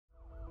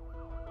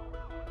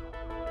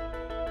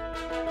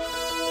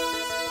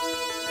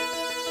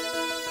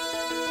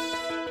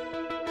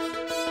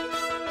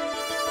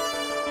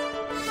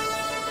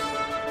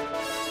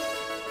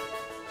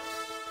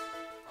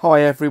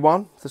Hi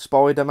everyone, the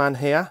Spider-Man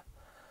here.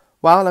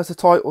 Well, as the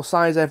title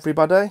says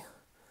everybody,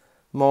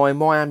 my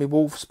Miami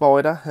wolf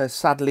spider has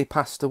sadly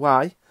passed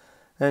away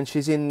and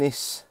she's in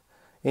this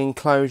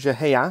enclosure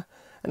here.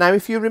 Now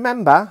if you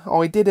remember,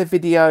 I did a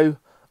video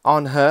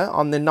on her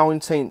on the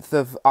 19th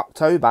of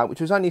October,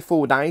 which was only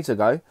 4 days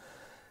ago,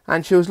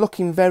 and she was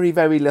looking very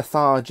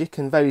lethargic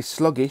and very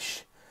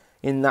sluggish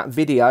in that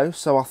video,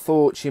 so I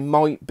thought she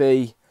might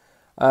be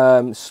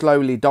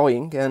slowly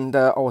dying, and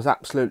I was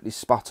absolutely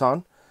spot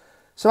on.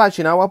 So as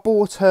you know, I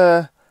bought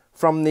her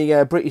from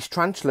the British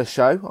Tarantula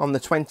show on the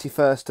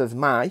 21st of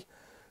May,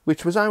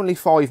 which was only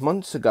 5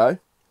 months ago,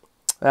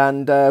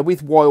 and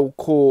with wild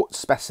caught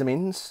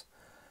specimens,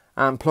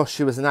 and plus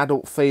she was an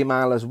adult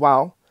female as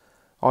well.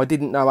 I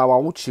didn't know how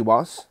old she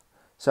was,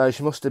 so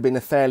she must have been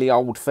a fairly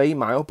old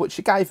female, but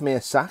she gave me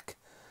a sack,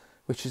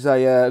 which is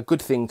a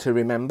good thing to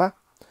remember.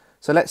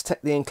 So let's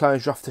take the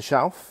enclosure off the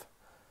shelf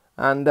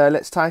and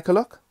let's take a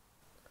look.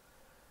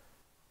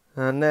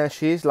 And there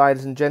she is,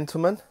 ladies and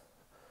gentlemen.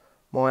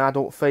 My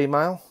adult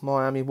female,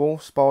 Miami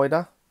wolf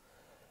spider.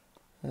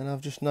 And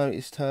I've just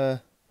noticed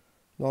her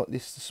like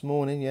this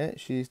morning. Yeah,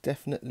 she's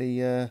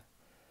definitely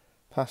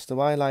passed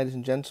away, ladies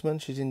and gentlemen.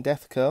 She's in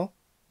death curl.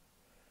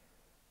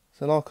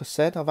 So like I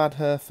said, I've had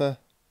her for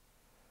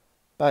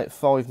about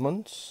 5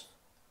 months.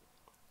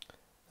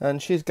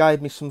 And she's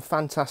gave me some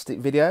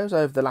fantastic videos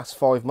over the last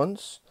 5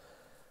 months.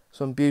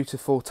 Some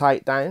beautiful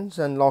takedowns.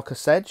 And like I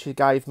said, she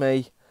gave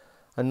me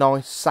a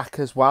nice sack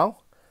as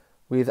well,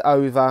 with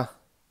over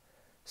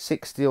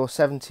 60 or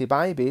 70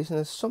 babies, and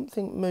there's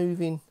something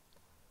moving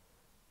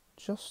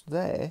just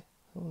there.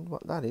 I wonder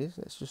what that is.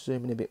 Let's just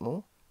zoom in a bit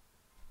more.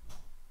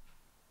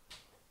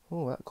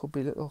 Oh, that could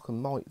be like a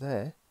mite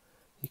there.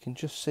 You can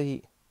just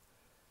see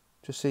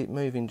it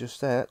moving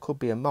just there. It could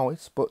be a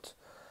mite, but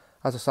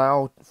as I say,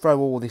 I'll throw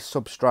all this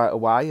substrate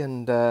away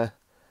and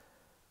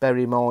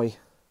bury my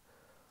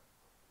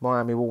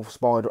Miami wolf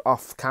spider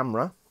off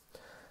camera.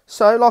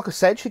 So like I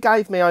said, she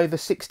gave me over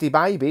 60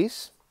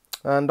 babies,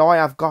 and I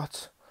have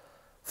got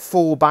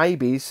 4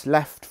 babies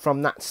left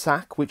from that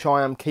sack, which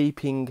I am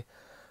keeping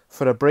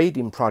for a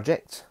breeding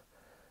project.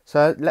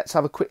 So let's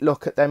have a quick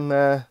look at them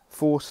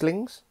 4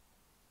 slings.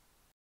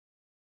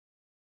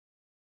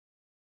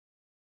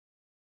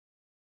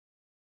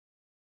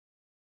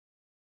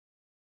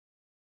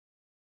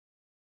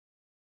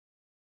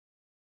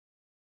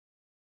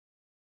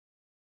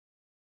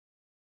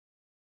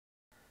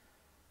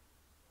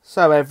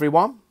 So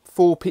everyone,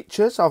 4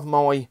 pictures of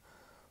my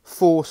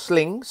 4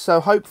 slings. So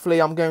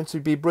hopefully I'm going to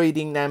be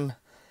breeding them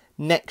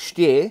next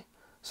year.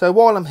 So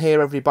while I'm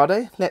here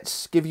everybody,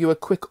 let's give you a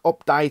quick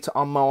update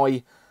on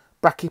my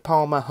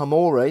Brachyplema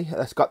Hamorii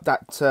that's got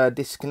that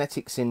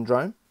dyskinetic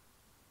syndrome.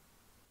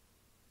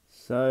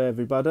 So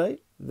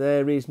everybody,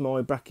 there is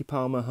my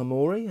Brachyplema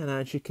Hamorii, and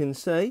as you can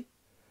see,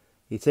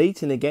 it's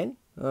eating again.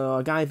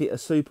 I gave it a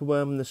super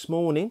worm this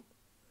morning,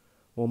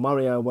 or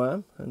Mario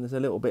worm, and there's a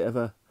little bit of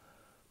a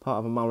part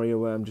of a Mario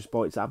worm just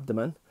by its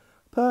abdomen.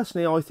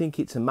 Personally, I think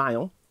it's a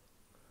male,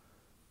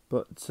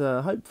 but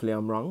hopefully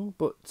I'm wrong.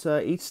 But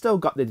it's still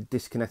got the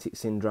dyskinetic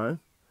syndrome.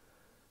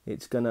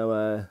 It's going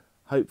to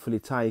hopefully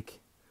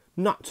take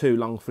not too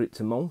long for it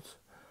to molt.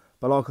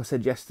 But like I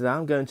said yesterday,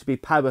 I'm going to be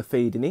power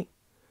feeding it.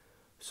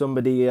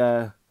 Somebody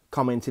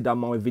commented on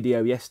my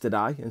video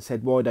yesterday and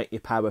said, why don't you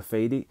power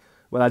feed it?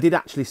 Well, I did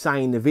actually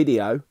say in the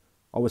video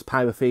I was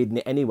power feeding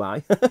it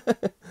anyway.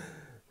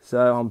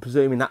 So I'm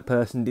presuming that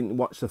person didn't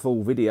watch the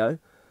full video.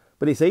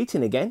 But it's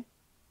eating again,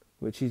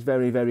 which is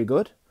very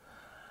good.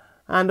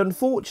 And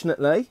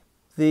unfortunately,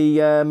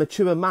 the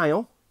mature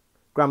male,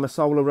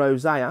 Grammosola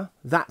rosea,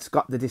 that's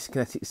got the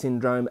dyskinetic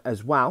syndrome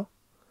as well.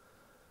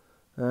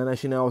 And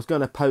as you know, I was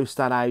going to post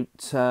that out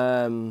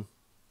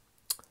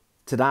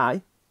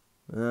today,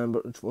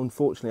 but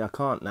unfortunately I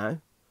can't now.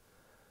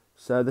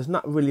 So there's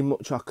not really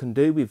much I can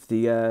do with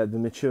the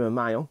mature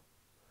male,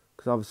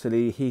 because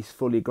obviously he's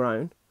fully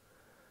grown.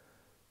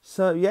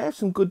 So yeah,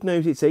 some good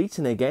news, it's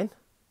eating again.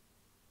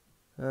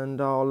 And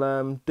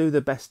I'll do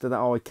the best that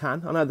I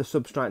can. I know the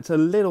substrate's a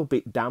little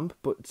bit damp,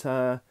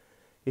 but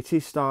it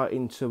is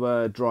starting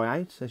to dry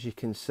out, as you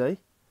can see,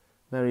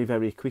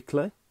 very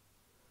quickly.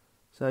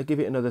 So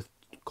give it another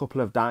couple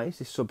of days.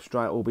 This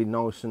substrate will be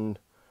nice and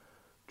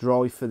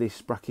dry for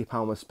this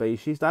Brachyplema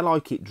species. They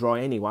like it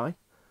dry anyway.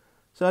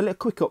 So a little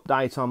quick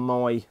update on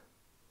my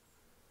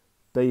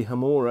bee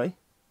Hamorii.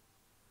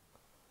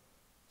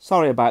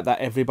 Sorry about that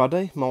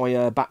everybody,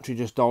 my battery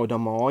just died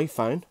on my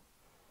iPhone.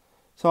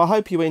 So I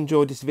hope you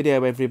enjoyed this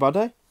video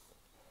everybody,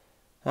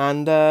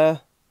 and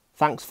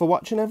thanks for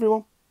watching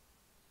everyone.